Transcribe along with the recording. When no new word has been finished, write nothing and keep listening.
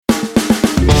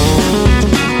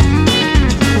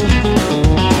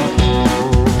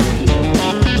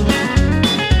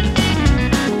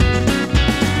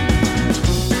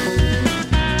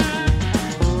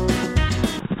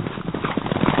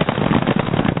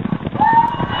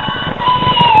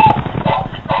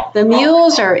The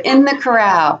mules are in the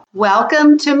corral.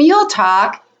 Welcome to Mule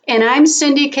Talk, and I'm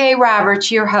Cindy K.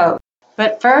 Roberts, your host.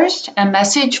 But first, a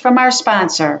message from our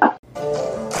sponsor.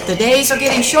 The days are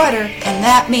getting shorter, and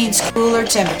that means cooler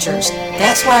temperatures.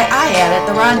 That's why I added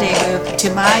the Rendezvous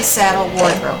to my saddle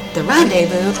wardrobe. The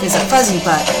Rendezvous is a fuzzy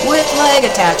butt with leg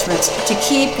attachments to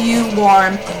keep you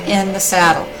warm in the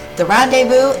saddle. The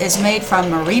Rendezvous is made from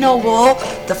merino wool.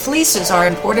 The fleeces are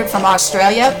imported from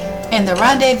Australia, and the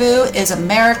Rendezvous is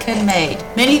American-made.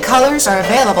 Many colors are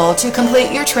available to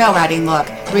complete your trail riding look.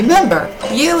 Remember,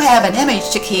 you have an image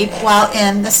to keep while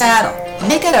in the saddle.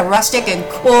 Make it a rustic and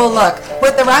cool look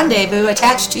with the Rendezvous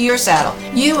attached to your saddle.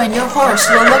 You and your horse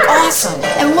will look awesome.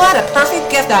 And what a perfect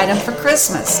gift item for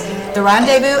Christmas. The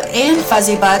Rendezvous and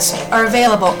Fuzzy Butts are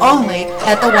available only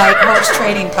at the White Horse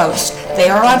Trading Post. They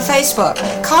are on Facebook.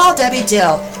 Call Debbie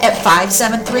Dill at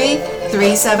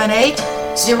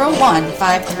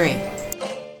 573-378-0153.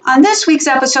 On this week's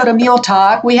episode of Mule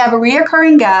Talk, we have a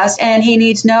reoccurring guest, and he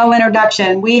needs no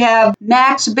introduction. We have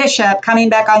Max Bishop coming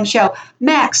back on the show.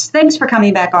 Max, thanks for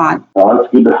coming back on.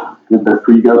 It's good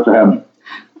for you guys to have me.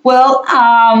 Well,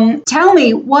 tell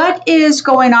me, what is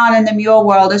going on in the mule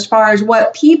world as far as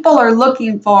what people are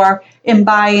looking for in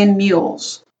buying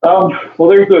mules? Well,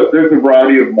 there's a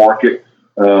variety of markets.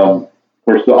 Of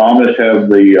course, the Amish have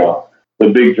the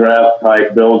big draft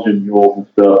type Belgian mules and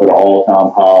stuff at an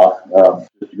all-time high.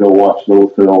 Just to go watch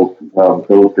those sales,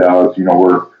 those guys,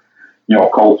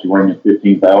 Colts are ringing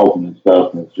 15,000 and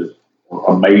stuff, and it's just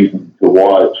amazing to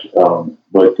watch.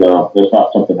 But that's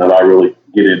not something that I really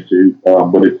get into.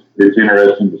 But it's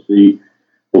interesting to see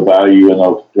the value in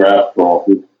those draft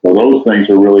crosses. So those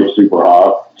things are really super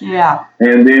hot. Yeah.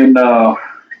 And then, on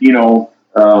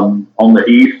the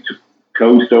East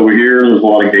Coast over here, there's a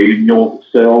lot of gated mules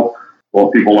that sell. Well,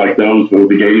 people like those, but with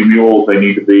the gated mules, they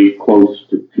need to be close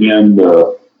to 10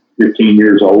 to 15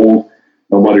 years old.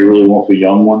 Nobody really wants a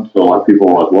young one. So like people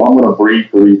are like, well, I'm going to breed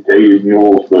for these gated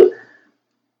mules, but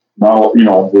now,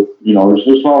 there's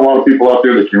just not a lot of people out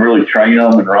there that can really train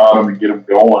them and ride them and get them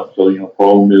going. So, the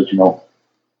problem is, I've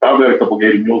got a couple of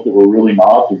gated mules that were really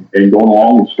nice and going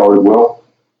along and started well.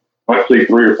 I'd say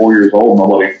 3 or 4 years old,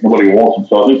 nobody wants them.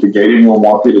 So I think the gated mule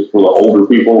market is for the older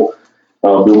people.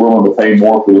 They're willing to pay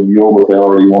more for the mule, but they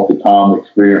already want the time, the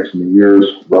experience, and the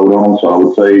years rode on. So I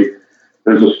would say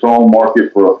there's a strong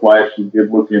market for a flashy,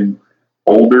 good-looking,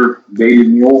 older gated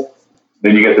mule.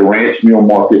 Then you got the ranch mule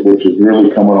market, which is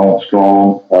really coming on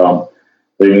strong.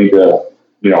 They need to,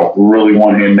 really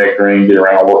one-hand neck rein, get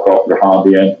around, work off their hind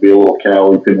end, be a little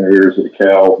cow, pin their ears at the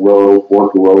cow, row,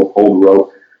 work the rope, hold the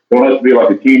rope. Don't have to be like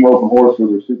a team roping horse where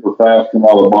they're super fast, come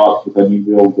out of the box, but they need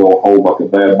to be able to go hold like a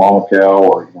bad mama cow,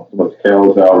 or somebody's cow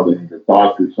is out, or they need a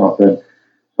doctor or something.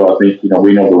 So I think we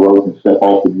know the rope and step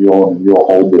off the mule, and the mule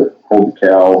hold the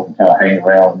cow and kind of hang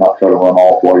around and not try to run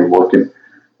off while you're working.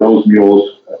 Those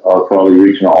mules are probably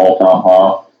reaching an all-time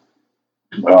high.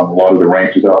 A lot of the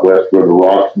ranches out west where the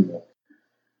rocks and the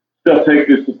stuff takes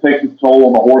its toll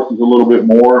on the horses a little bit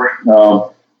more.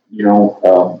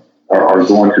 Are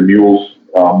going to mules.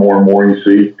 More and more you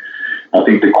see. I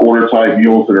think the quarter type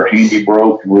mules that are handy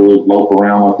broke can really lope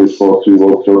around like they're supposed to,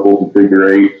 lope circles and figure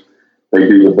eights. They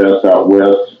do the best out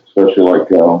west, especially like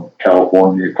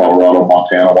California, Colorado,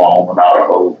 Montana, Wyoming,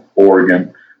 Idaho,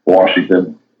 Oregon,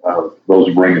 Washington. Those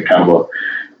are bringing kind of a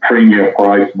premium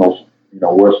price in those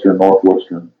western,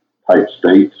 northwestern type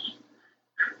states.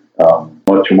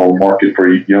 Much of a market for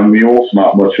young mules,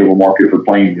 not much of a market for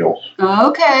plain mules.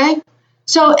 Okay.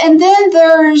 So, and then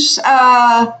there's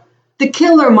the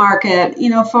killer market,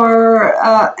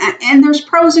 and there's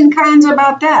pros and cons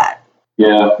about that.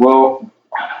 Yeah, well,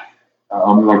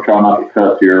 I'm going to try not to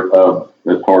cuss here.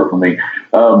 It's hard for me.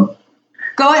 Go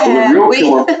ahead.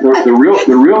 The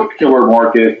real killer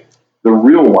market, the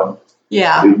real one,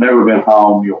 has never been high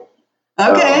on mules.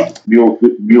 Okay.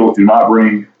 Mules do not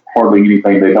bring hardly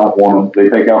anything. They don't want them. They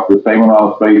take out the same amount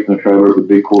of space in the trailer as a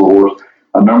big quarter horse.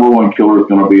 A number one killer is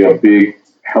going to be a big,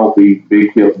 healthy,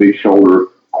 big hip, big shoulder,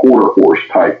 quarter horse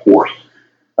type horse.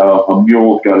 A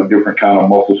mule's got a different kind of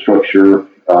muscle structure,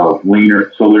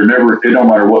 leaner. So it don't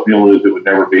matter what mule it is, it would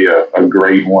never be a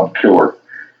grade one killer.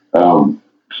 So,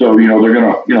 they're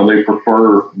going to, they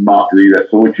prefer not to do that.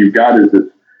 So what you've got is this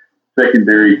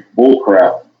secondary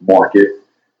bullcrap market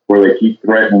where they keep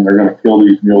threatening they're going to kill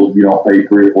these mules if you don't pay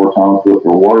 3 or 4 times what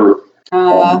they're worth.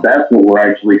 That's what we're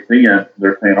actually seeing.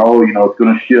 They're saying, it's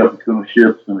going to shift, it's going to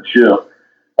shift, it's going to shift.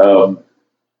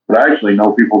 But I actually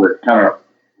know people that kind of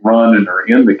run and are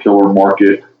in the killer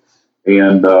market,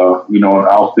 and and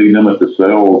I'll see them at the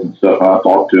sales and stuff, and I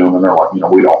talk to them, and they're like,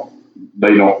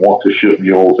 they don't want to ship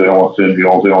mules, they don't want to send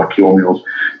mules, they don't want to kill mules.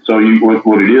 So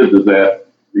what it is that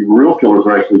the real killers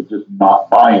are actually just not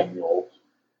buying mules,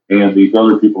 and these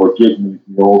other people are getting these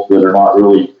mules that are not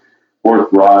really worth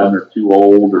riding, or too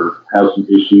old, or have some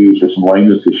issues or some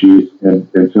lameness issues. And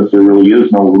since there really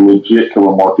is no legit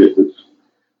killer market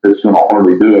that's going to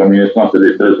hardly do it. I mean, it's not that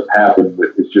it doesn't happen, but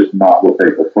it's just not what they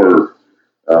prefer.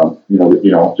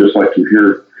 Just like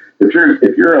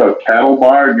if you're a cattle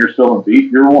buyer and you're selling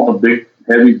beef, you're wanting a big,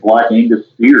 heavy black Angus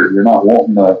steer. You're not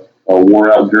wanting a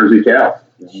wore out Jersey cow.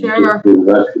 Sure.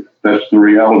 That's the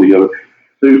reality of it.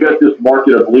 So you've got this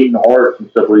market of bleeding hearts and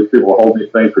stuff where these people are holding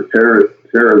these things for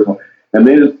terrorism. And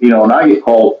then, and I get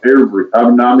calls every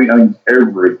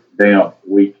damn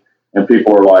week. And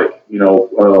people are like,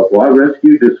 well, I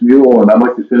rescued this mule and I'd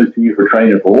like to send it to you for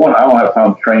training. For one, I don't have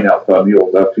time to train outside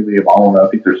mules. I have too many of my own. I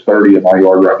think there's 30 in my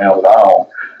yard right now that I own.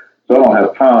 So I don't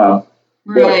have time.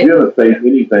 Right. But you haven't saved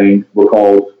anything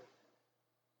because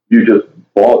you just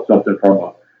bought something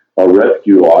from a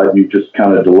rescue lot. You just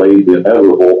kind of delayed the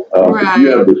inevitable. Right. If you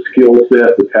have the skill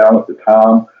set, the talent, the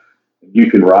time, you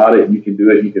can ride it, you can do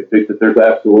it, you can fix it. There's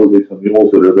absolutely some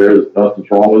mules that are there that nothing's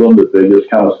wrong with them, that they just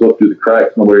kind of slip through the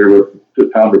cracks. Nobody ever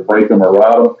took time to break them or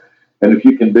ride them. And if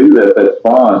you can do that, that's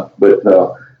fine. But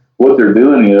what they're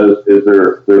doing is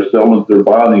they're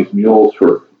buying these mules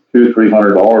for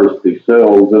 $200-$300 at these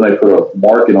sales. Then they put a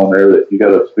market on there that you got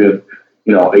to spend,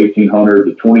 $1,800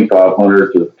 to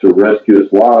 $2,500 to rescue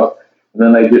its life. And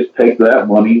then they just take that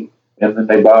money and then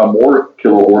they buy more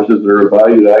killer horses that are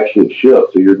valued to actually ship.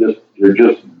 So you're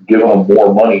just giving them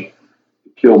more money to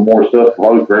kill more stuff.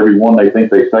 Probably for every one they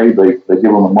think they save, they give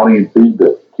them the money and feed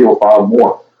to kill 5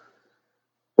 more.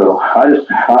 So I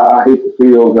hate to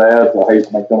see those ads. I hate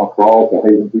when they come across. I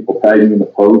hate when people tag me in the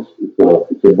post.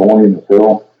 It's annoying as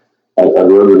hell. I'd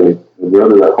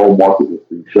rather that whole market just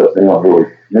be shut down, really.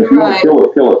 And if you want to kill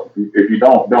it, kill it. If you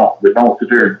don't. But don't sit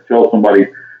there and tell somebody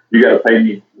you got to pay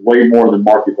me way more than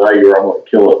market value or I'm going to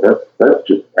kill it. That's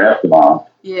just asinine.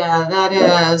 Yeah, that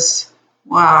is.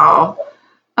 Wow.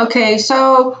 Okay,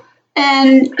 so,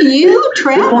 and you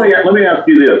travel. Let me ask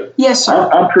you this. Yes, sir.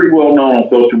 I'm pretty well known on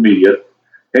social media,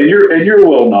 and you're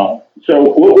well known. So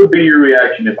what would be your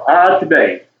reaction if I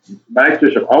today, Max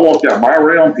Bishop, I walked out my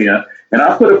round pen and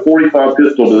I put a .45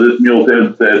 pistol to this mule's head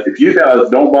and said, if you guys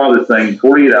don't buy this thing in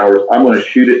 48 hours, I'm going to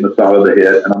shoot it in the side of the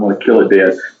head and I'm going to kill it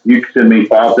dead. You can send me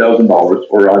 $5,000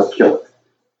 or I'll kill it.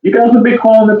 You guys would be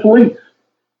calling the police.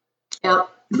 Yep.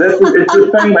 It's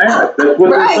the same ad. That's what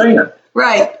they're saying.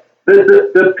 Right.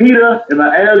 The PETA and the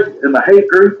ads and the hate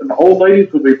groups and the old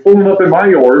ladies would be pulling up in my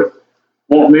yard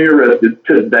wanting me arrested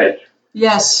today.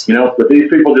 Yes. But these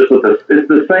people it's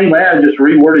the same ad, just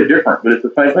reworded different, but it's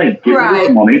the same thing. Give me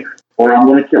this money or I'm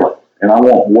going to kill it. And I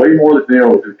want way more than,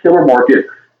 the killer market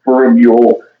for a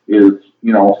mule is,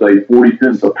 say 40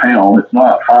 cents a pound. It's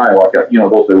not high like,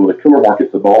 they'll say, well, the killer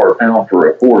market's $1 a pound for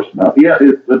a horse. Now, yeah,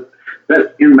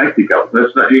 that's in Mexico.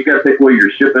 That's not, you got to take away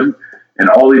your shipping and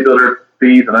all these other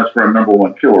fees, and that's for a number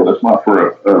 1 killer. That's not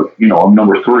for a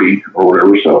number 3 or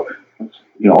whatever. So,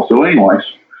 so anyways,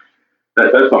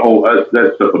 that's the whole,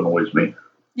 that stuff annoys me.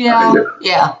 Yeah.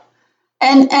 Yeah.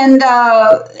 And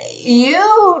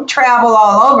you travel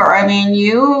all over. I mean,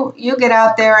 you get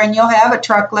out there and you'll have a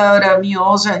truckload of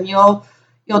mules and you'll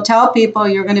tell people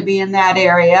you're going to be in that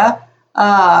area.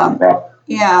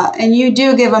 Yeah. And you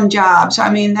do give them jobs. I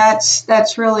mean,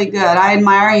 that's really good. I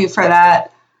admire you for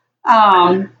that.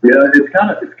 Yeah, it's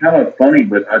kind of funny,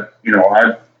 but of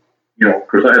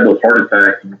course I had those heart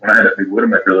attacks and when I had that big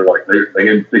widowmaker, they're like, they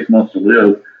gave me 6 months to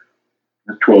live.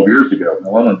 That's 12 years ago.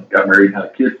 Now, I got married and had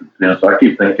a kid since then, so I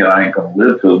keep thinking I ain't going to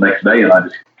live till the next day, and I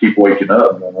just keep waking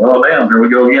up and going, oh, damn, here we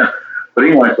go again. But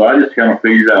anyway, so I just kind of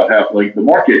figured out how, the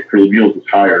market for the mules is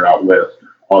higher out west,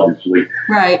 obviously.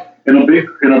 Right. In a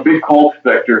big call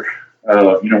sector,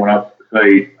 when I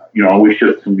say, we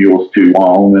shipped some mules to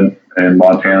Wyoming and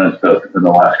Montana and stuff in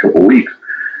the last couple of weeks,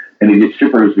 and you get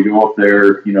shippers to go up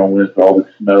there, when it's all the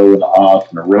snow and the ice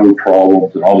and the road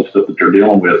problems and all the stuff that they're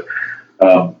dealing with.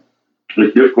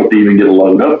 It's difficult to even get a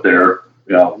load up there.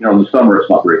 In the summer it's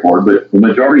not very hard, but the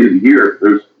majority of the year,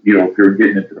 there's, if you're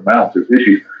getting into the mountains, there's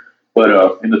issues.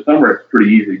 But in the summer, it's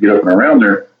pretty easy to get up and around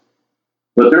there.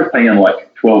 But they're paying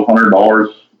like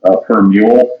 $1,200 per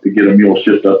mule to get a mule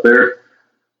shipped up there.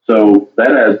 So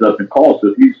that adds up in cost.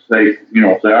 So if you say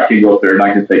I can go up there and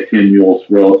I can take 10 mules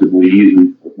relatively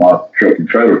easily with my truck and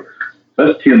trailer,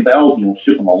 that's $10,000 on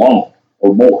shipping alone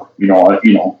or more.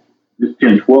 Just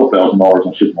 $10,000-$12,000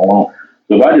 on shipping alone.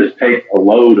 So if I just take a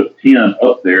load of 10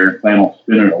 up there and plan on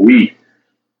spending a week,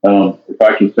 if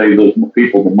I can save those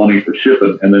people the money for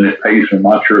shipping, and then it pays for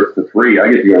my trip for free, I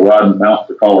get to go ride in the mountains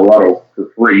to Colorado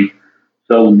for free,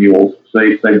 sell the mules,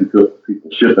 save the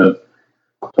people shipping.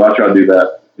 So I try to do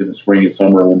that in the spring and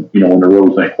summer when the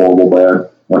roads ain't horrible bad,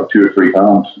 like 2 or 3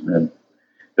 times, and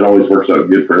it always works out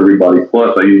good for everybody.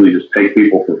 Plus, I usually just take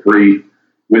people for free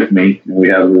with me, and we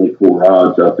have really cool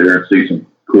rides out there and see some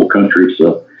cool country.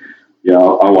 So, yeah,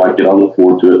 I like it. I look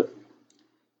forward to it.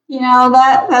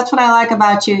 That's what I like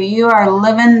about you. You are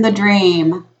living the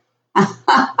dream.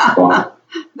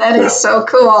 That is so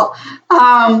cool.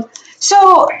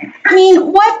 So, I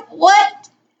mean,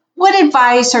 what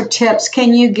advice or tips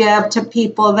can you give to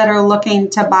people that are looking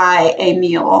to buy a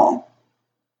mule?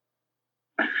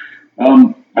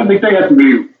 I think they have to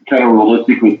be kind of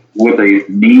realistic with what they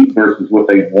need versus what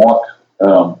they want.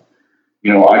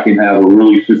 I can have a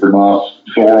really super nice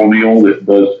sorrel mule that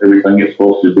does everything it's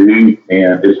supposed to do,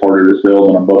 and it's harder to sell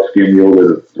than a buckskin mule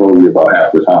that'll throw you about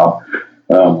half the time.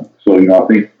 I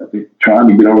think trying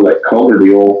to get over that color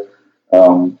deal,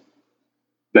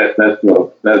 that's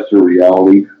a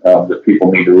reality that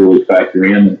people need to really factor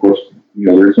in. And of course,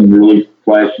 there's some really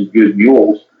flashy good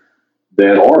mules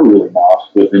that are really nice,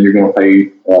 but then you're going to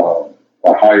pay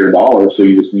a higher dollar, so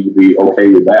you just need to be okay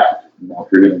with that.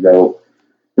 If you're going to go,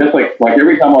 that's like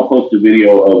every time I post a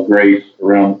video of Grace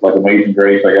around, like Amazing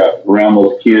Grace, I got around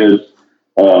those kids,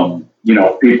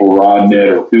 people riding it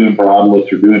or doing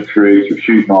bridleless or doing tricks or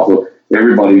shooting off of.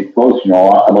 Everybody posts,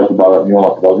 I'd like to buy that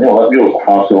mule. That mule is a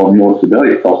high selling mule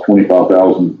today. It costs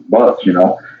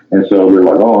 $25,000, and so they're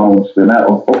like, oh, I don't want to spend that.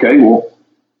 Okay, well,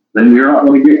 then you're not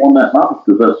going to get one that nice,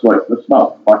 because that's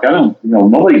not like, I don't,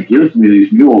 nobody gives me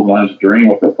these mules and I just dream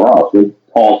with the price. They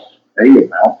cost a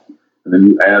amount, and then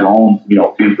you add on,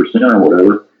 10% or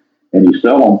whatever, and you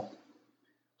sell them.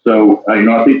 So,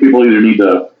 I think people either need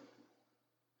to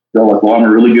go like, well, I'm a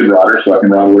really good rider, so I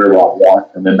can ride whatever I want,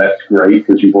 and then that's great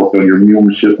because you've worked on your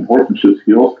mulemanship and horsemanship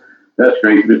skills. That's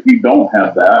great. But if you don't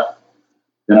have that,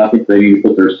 then I think they need to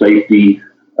put their safety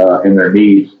and their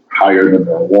needs higher than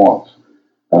their wants.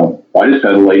 I just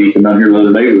had a lady come down here the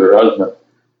other day with her husband,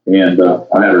 and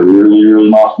I had a really, really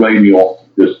nice bay mule,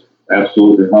 just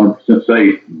absolutely 100%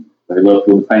 safe. They left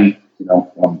with the paint, I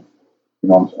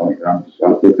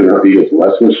looked at her, he goes, well,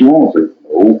 that's what she wants. I said,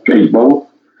 okay, Bo.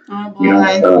 Oh boy,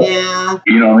 yeah.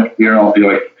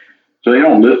 So they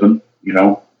don't listen,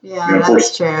 Yeah,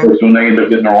 that's true. Of course, when they end up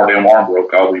getting their damn arm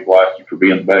broke, I'll be blasted for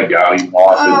being the bad guy. Even though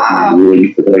I said, really,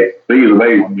 be the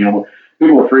bad one,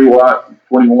 people are free, white,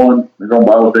 21, they're going to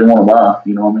buy what they want to buy,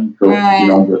 you know what I mean? So, right.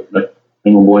 But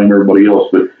they don't blame everybody else.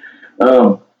 But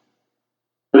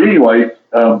anyways,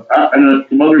 and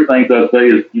some other things I'd say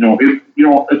is,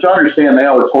 as I understand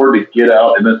now, it's hard to get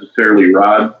out and necessarily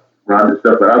ride this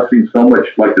stuff. But I've seen so much,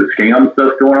 like the scam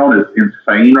stuff going on is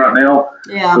insane right now.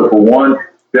 Yeah. So for one,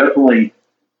 definitely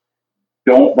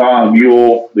don't buy a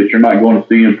mule that you're not going to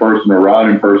see in person or ride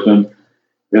in person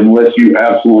unless you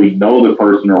absolutely know the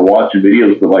person or watching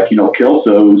videos. But like,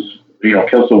 Kelso's,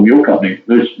 Kelso Mule Company,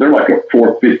 they're like a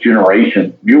 4th, 5th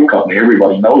generation mule company.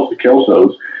 Everybody knows the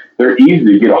Kelsos. They're easy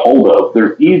to get a hold of.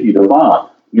 They're easy to find.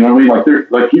 You know what I mean?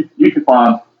 Like you can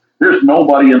find, there's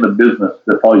nobody in the business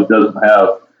that probably doesn't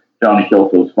have Johnny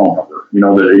Kelso's phone number.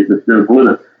 They're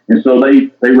living. And so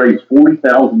they raised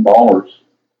 $40,000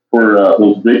 for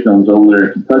those victims over there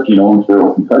in Kentucky,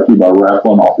 Owensboro, Kentucky, by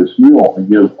raffling off this mule and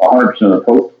give 100% of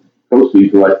the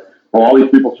proceeds. All these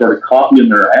people started copying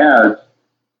their ads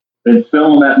and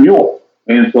selling that mule.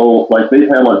 And so, they've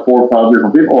had 4 or 5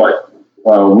 different people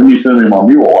when you send me my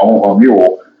mule, I want my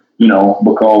mule,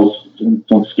 because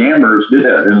some scammers did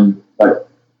that. And,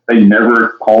 they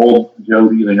never called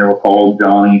Jody, they never called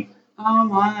Johnny. Oh,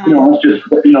 my. It's just,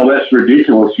 that's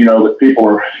ridiculous, that people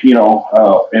are,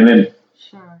 and then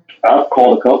sure. I've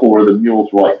called a couple where the mules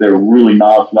were they're really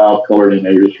nice, loud colored, and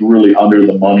they're just really under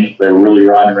the money. They're really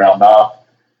riding around nice.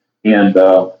 And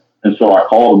so I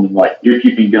called them, and if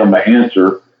you can get them to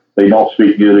answer, they don't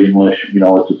speak good English. It's a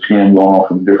scam going on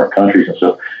from different countries and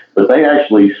stuff. But they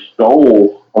actually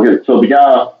stole. Okay, so the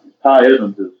guy, Ty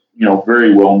Evans, is,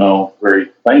 very well known, very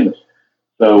famous.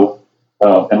 So,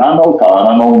 and I know Ty, and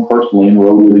I know him personally and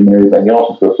rode with him and everything else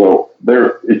and stuff. So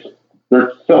they're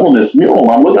selling this mule,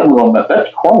 and I'm looking at them,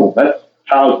 that's Chrome. That's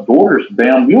Ty's daughter's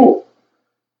damn mule.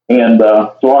 And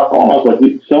so I called him, I was like,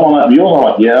 you selling that mule? And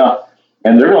I'm like, yeah.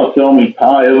 And they're going to sell me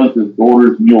Ty Evans'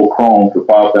 daughter's mule Chrome for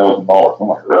 $5,000. I'm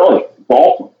like, really? It's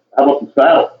awesome. How about the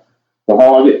saddle? So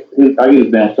how I get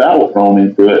his damn saddle thrown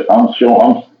into it. I'm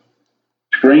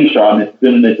screenshotting it,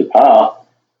 sending it to Ty.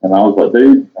 And I was like,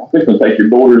 dude, I'm fixing to take your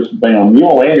daughter's damn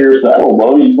mule and your saddle,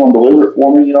 buddy. You going to deliver it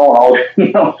for me? And all,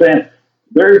 what I'm saying?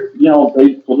 They're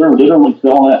literally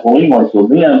selling that. Well, anyway, so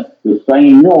then the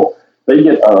same mule, they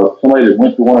get somebody that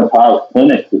went to one of Ty's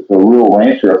clinics. It's a real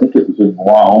rancher. I think it was in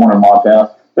Wyoming or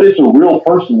Montana. But it's a real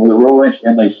person with a real ranch,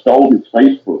 and they stole his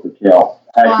Facebook account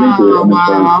hacked into it and then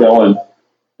started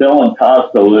selling ties.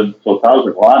 So Ty's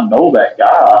like, well, I know that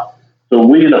guy. So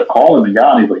we ended up calling the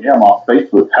guy, and he's like, yeah, my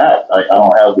Facebook's hacked. I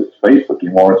don't have this Facebook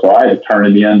anymore. So I had to turn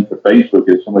it in to Facebook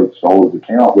if somebody stole his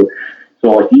account. But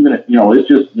so, like, even if, it's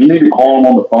just, you need to call them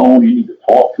on the phone. You need to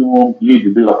talk to them. You need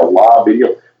to do, like, a live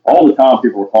video. All the time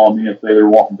people are calling me and say they're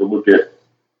wanting to look at,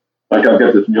 like, I've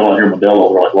got this mule out here,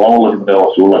 Modelo. They're like, well, I want to look at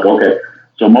Modelo. So we're like, okay.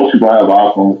 So most people have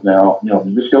iPhones now.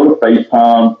 You just go to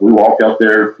FaceTime. We walk out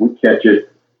there. We catch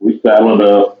it. We saddle it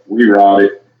up. We ride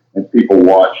it. And people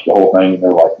watch the whole thing, and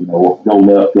they're like, go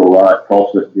left, go right,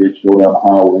 cross that ditch, go down the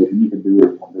highway, and you can do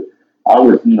it. I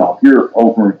would, if you're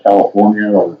over in California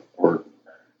or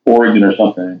Oregon or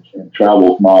something, and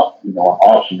travel is not, an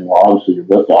option, obviously your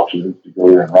best option is to go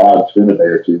there and ride and spend a day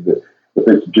or two. But if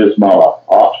it's just not an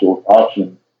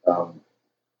option,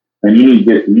 and you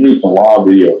need some live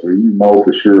videos, or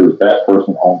for sure that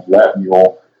person owns that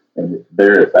mule and it's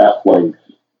there at that place,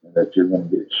 and that you're going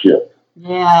to get it shipped.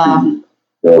 Yeah.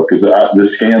 So, because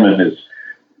the scamming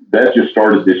that just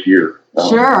started this year.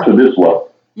 Sure. To this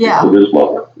level. Yeah. To this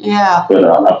level. Yeah. But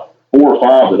 4 or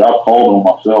 5 that I've called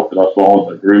on myself that I saw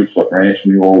in the groups, like ranch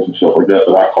mules and stuff like that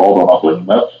I called on, I was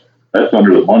like, that's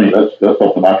under the money. That's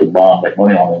something I could buy and make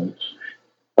money on. And it's,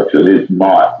 like I said, it's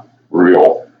not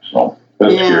real. So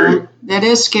that's scary. That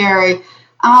is scary.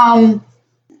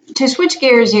 To switch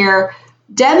gears here,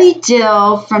 Debbie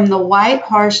Dill from the White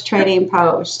Horse Trading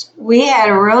Post. We had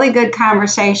a really good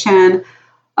conversation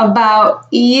about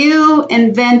you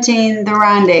inventing the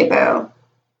rendezvous.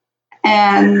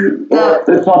 And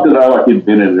it's not that I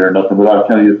invented it or nothing, but I'll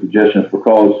tell you the suggestions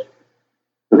because,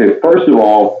 okay, first of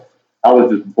all, I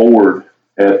was just bored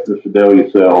at the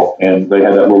Sedalia cell, and they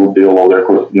had that little deal over there. Of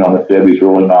course, Miss Debbie's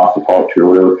really nice to talk to or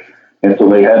whatever. And so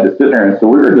they had to sit there, and so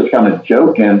we were just kind of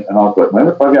joking, and I was like, man,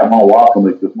 if I got my wife on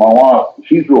this, because my wife,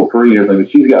 she's real pretty and everything,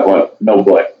 but she's got, no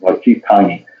butt, she's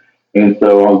tiny. And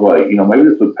so I was like, maybe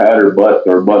this would pat her butt,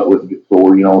 so her butt wouldn't get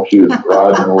sore, she was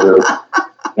riding or whatever.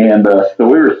 And so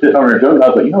we were sitting over there joking. I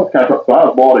was like, it's kind of, so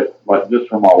I bought it, just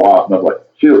for my wife, and I was like,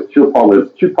 she'll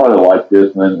probably like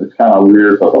this, and then it's kind of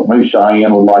weird, so I thought maybe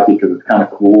Cheyenne would like it because it's kind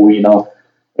of cool,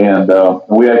 And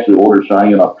we actually ordered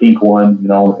Cheyenne a pink one,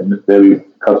 and Miss Debbie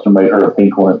custom made her a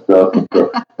pink one and stuff. And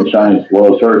so Cheyenne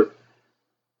loves her.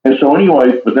 And so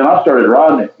anyways, but then I started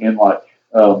riding it and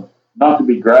not to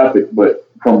be graphic, but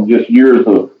from just years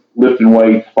of lifting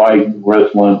weights, fighting,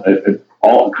 wrestling,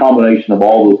 all a combination of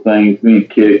all those things, being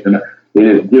kicked, and it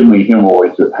has given me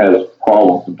hemorrhoids that has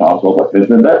problems sometimes. So I was like,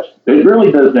 and it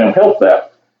really does help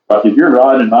that. Like if you're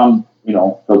riding and I'm,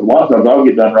 because a lot of times I'll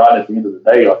get done riding at the end of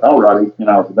the day, I'll ride 18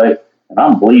 hours a day, and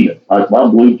I'm bleeding. Like my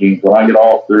blue jeans, when I get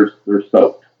off, they're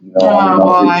soaked. It's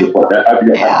just like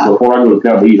that. Before I go to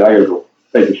town to eat, I gotta go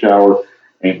take a shower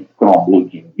and put on blue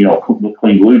jeans,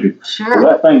 clean blue jeans. Sure. So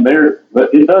that thing there,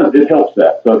 it helps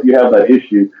that. So if you have that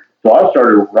issue, so I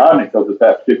started riding it because at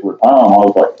that particular time I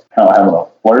was kind of having a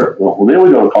flare. Well, then we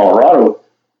go to Colorado,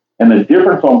 and the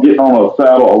difference on getting on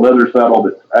a leather saddle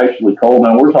that's actually cold.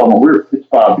 Now we're talking, it's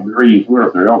 5 degrees. We're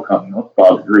up there elk hunting. It's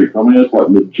 5 degrees. I mean, it's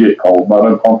legit cold, not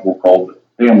uncomfortable cold,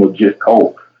 but damn legit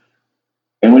cold.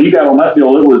 And when you got on that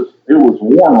deal, it was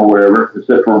warm or whatever,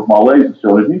 except for my legs and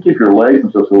stuff. If you keep your legs and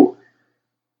stuff, so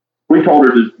we told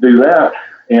her to do that,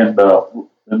 and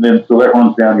then so that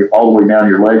runs down all the way down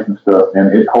your legs and stuff,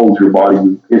 and it holds your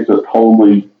body. It's a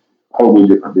totally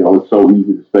different deal. It's so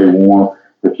easy to stay warm.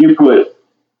 If you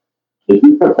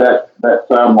put that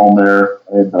saddle on there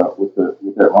and with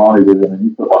that rendezvous, and then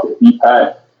you put a heat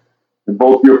pack in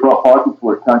both your front pockets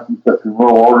where it kind of keeps up your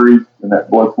little arteries and that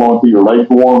blood flowing through your legs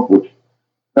warm, which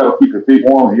that'll keep your feet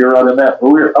warm. And you're riding that. But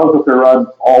I was up there riding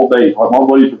all day. Like my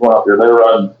buddies were out there, they were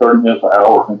riding 30 minutes an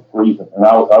hour and freezing, and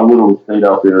I literally stayed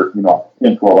out there, 10,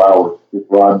 12 hours just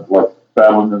riding,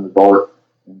 saddling in the dark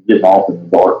and getting off in the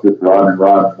dark, just riding, and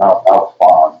I was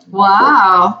fine.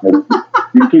 Wow. So,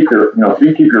 you keep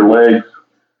your legs.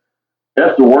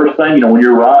 That's the worst thing, when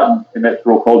you're riding and that's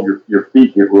real cold, your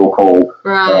feet get real cold.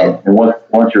 Right. And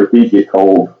once your feet get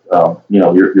cold,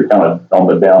 you're kind of on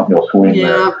the downhill swing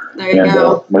there. There you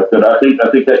go. But I think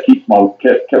that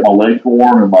kept my legs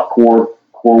warm and my core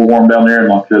warm down there. And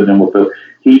like I said, then with the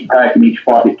heat pack in each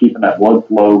pocket, keeping that blood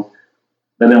flow.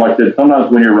 And then like I said, sometimes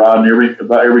when you're riding,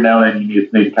 every now and then you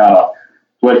just need to kind of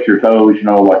flex your toes,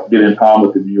 get in time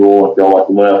with the mule and go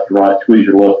left, right, squeeze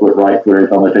your left foot, right foot every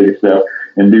time they take a step,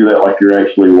 and do that like you're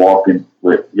actually walking.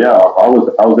 But yeah, I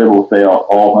was able to stay out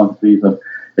all hunting season,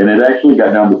 and it actually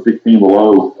got down to 16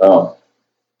 below,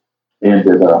 and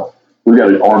we got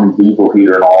an Army diesel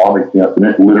heater in all Army camps, and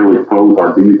it literally froze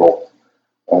our diesel,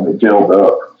 and it gelled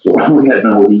up, so we had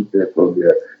no heat there for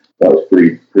yet. That was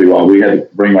pretty long. We had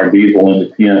to bring bring our diesel in the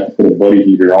tent, put a buddy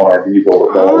heater on our diesel.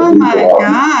 Oh my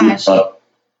gosh.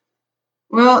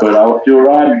 Well, but I was still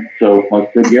riding, so like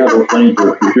I said, yeah, those things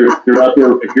are, if you're out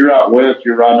there, if you're out west,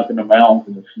 you're riding up in the mountains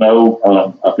in the snow.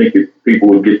 I think if people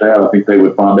would get that, I think they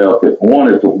would find out that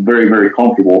one, it's very, very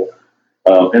comfortable.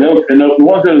 And the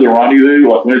ones that are the rendezvous,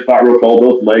 like when it's not real cold,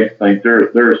 those legs things,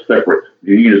 they're separate.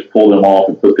 You just pull them off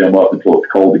and put them up until it's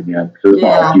cold again. So it's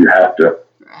not like you have to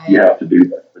do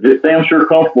that. But it's damn sure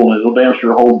comfortable, and it'll damn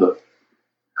sure hold the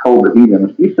heat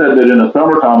in. He said that in the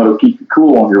summertime it'll keep you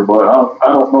cool on your butt. I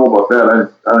don't know about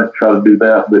that. I didn't try to do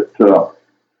that,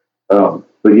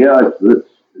 but yeah,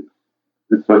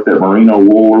 it's like that merino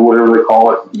wool or whatever they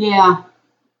call it. Yeah,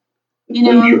 it's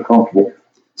sure comfortable.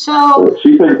 So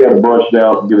she said you got to brush it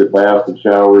out and give it baths and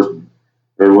showers,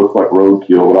 or it looks like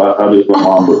roadkill. But I just let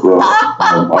mom look rough.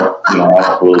 I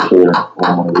don't really sit there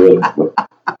on my head.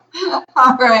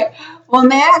 All right. Well,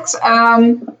 Max,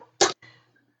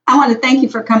 I want to thank you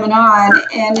for coming on.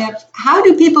 And how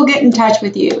do people get in touch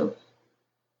with you?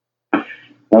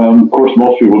 Of course,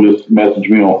 most people just message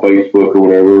me on Facebook or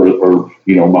whatever, or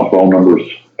my phone number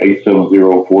is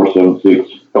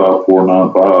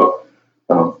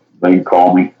 870-476-5495. They can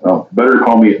call me. Better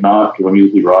call me at night because I'm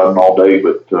usually riding all day,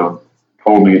 but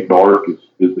call me at dark is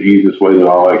the easiest way that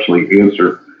I'll actually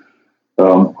answer.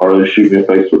 Or they shoot me a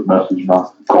Facebook message and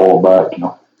I'll call them back.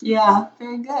 Yeah,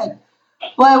 very good.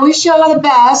 Well, I wish you all the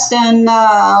best, and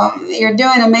you're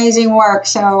doing amazing work.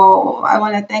 So I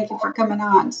want to thank you for coming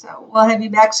on. So we'll have you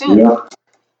back soon. Yeah,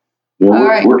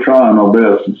 we're trying our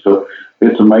best, and so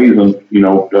it's amazing,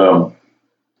 to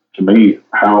me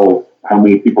how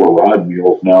many people are riding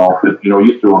mules now.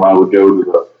 Used to when I would go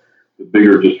to the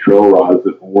bigger just trail rides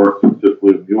that weren't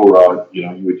specifically a mule ride,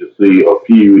 you would just see a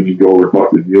few, and you go over and talk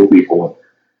to the mule people,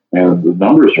 and the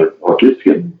numbers are just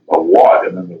getting a lot,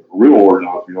 and then the real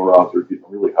organized mule rides are getting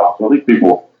really high. So I think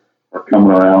people are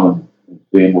coming around and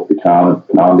seeing what the kind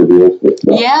it is. But,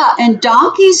 yeah, and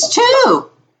donkeys too.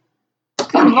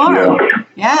 Good Lord.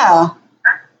 Yeah.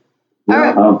 All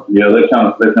right.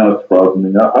 That kind of surprised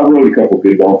me. I rode a couple of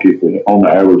good donkeys, but on the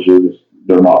average,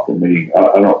 they're not for me.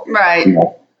 I don't. Right.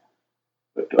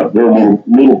 But they're a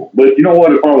little. But you know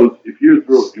what? If you're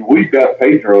through, we've got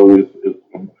Pedro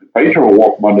Pedro will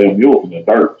walk my damn mules in the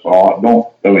dirt. So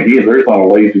there's not a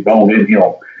lazy bone in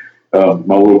him.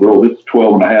 My little girl, it's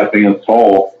 12 and a half inches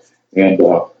tall, and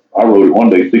I rode it one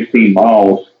day, 16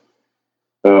 miles.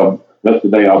 That's the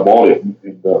day I bought it,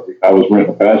 and I was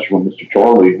renting a pasture from Mr.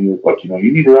 Charlie, and he was like,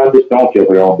 you need to ride this donkey up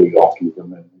there on big donkeys.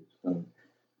 And then,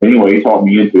 anyway, he talked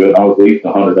me into it. I was at least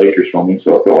 100 acres from him,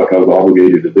 so I felt like I was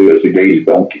obligated to do it. It's a gated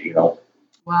donkey,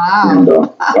 Wow. And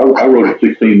I rode it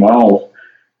 16 miles,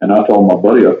 and I told my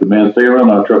buddy, I said, man, stay around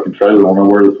my truck and trailer when I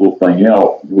wear this little thing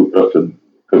out. I said,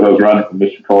 because I was riding from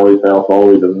Mr. Charlie's house all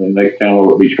the way to the next town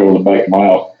over at Beach Road in the back of my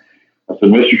house. I said,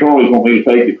 Mr. Charlie's want me to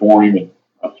take it for him, and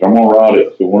I said, I'm going to ride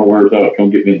it. So when it wears out,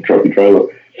 come get me in the truck and trailer.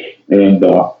 And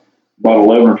about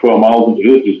 11 or 12 miles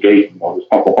into it, just gate, just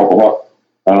pop.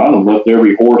 I done left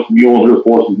every horse, mule, there's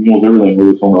horses, mules, everything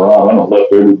loose on the ride. I done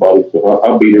left everybody. So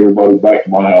I beat everybody back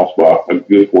to my house by a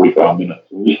good 45 minutes.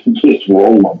 Just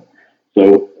rolling.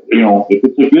 So, if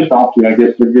it's a good donkey, I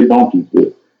guess they're good donkeys.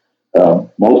 But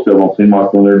most of them seem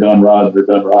like when they're done riding, they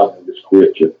just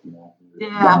quit you.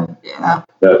 Yeah.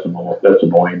 That's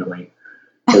annoying to me.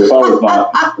 But if I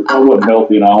wasn't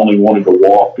healthy and I only wanted to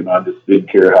walk and I just didn't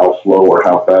care how slow or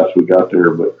how fast we got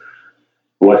there, but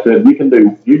I said you can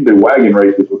do wagon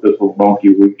races with this little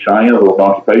donkey. Cheyenne, little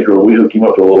donkey Pedro, we hook him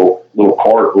up to a little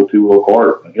cart, two-wheel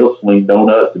cart, and he'll sling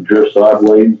donuts and drift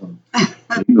sideways, and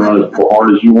you can run as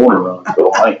hard as you want to run.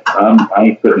 So I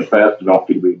ain't putting it fast enough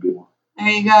to be a good one. There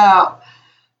you go,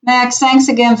 Max. Thanks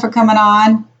again for coming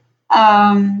on.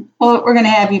 We're going to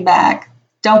have you back.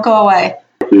 Don't go away.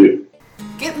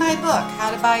 Get my book,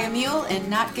 How to Buy a Mule and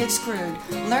Not Get Screwed.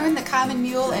 Learn the common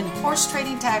mule and horse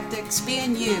trading tactics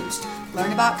being used.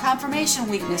 Learn about conformation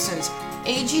weaknesses,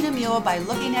 aging a mule by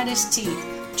looking at his teeth,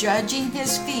 judging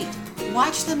his feet.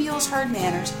 Watch the mule's herd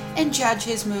manners and judge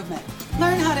his movement.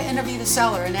 Learn how to interview the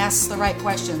seller and ask the right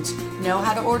questions. Know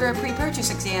how to order a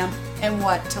pre-purchase exam and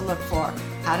what to look for.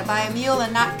 How to Buy a Mule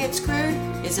and Not Get Screwed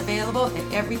is available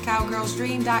at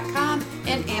everycowgirlsdream.com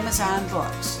and Amazon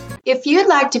Books. If you'd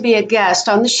like to be a guest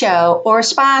on the show or a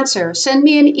sponsor, send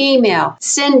me an email,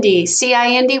 Cindy,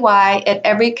 Cindy, at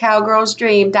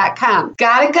everycowgirlsdream.com.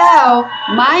 Gotta go.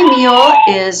 My mule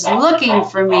is looking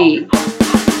for me.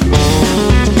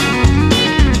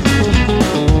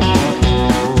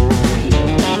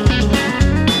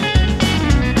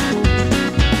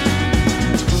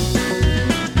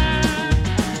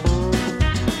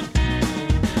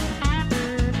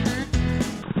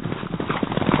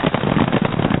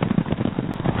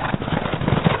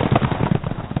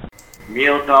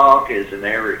 Mule Talk is an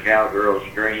Every Cowgirl's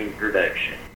Dream production.